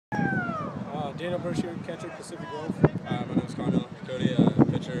Daniel Burschinger, catcher, Pacific Grove. My name is Conyal. Cody,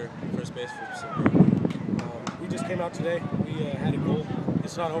 pitcher, first base for Pacific Grove. We just came out today. We had a goal.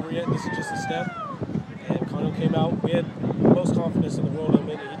 It's not over yet. This is just a step. And Conyal came out. We had the most confidence in the world in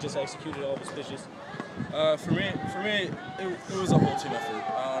him, and he just executed all of his pitches. For me, it was a whole team effort.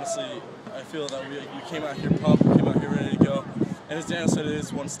 Honestly, I feel that we came out here pumped, came out here ready to go. And as Daniel said, it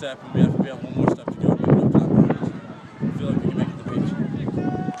is one step, and we have one more step to go. I feel like we can make it to the beach.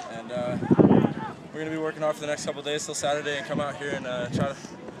 And we're going to be working hard for the next couple of days till Saturday, and come out here and try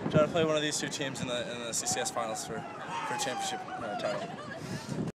to play one of these two teams in the CCS finals for a championship title.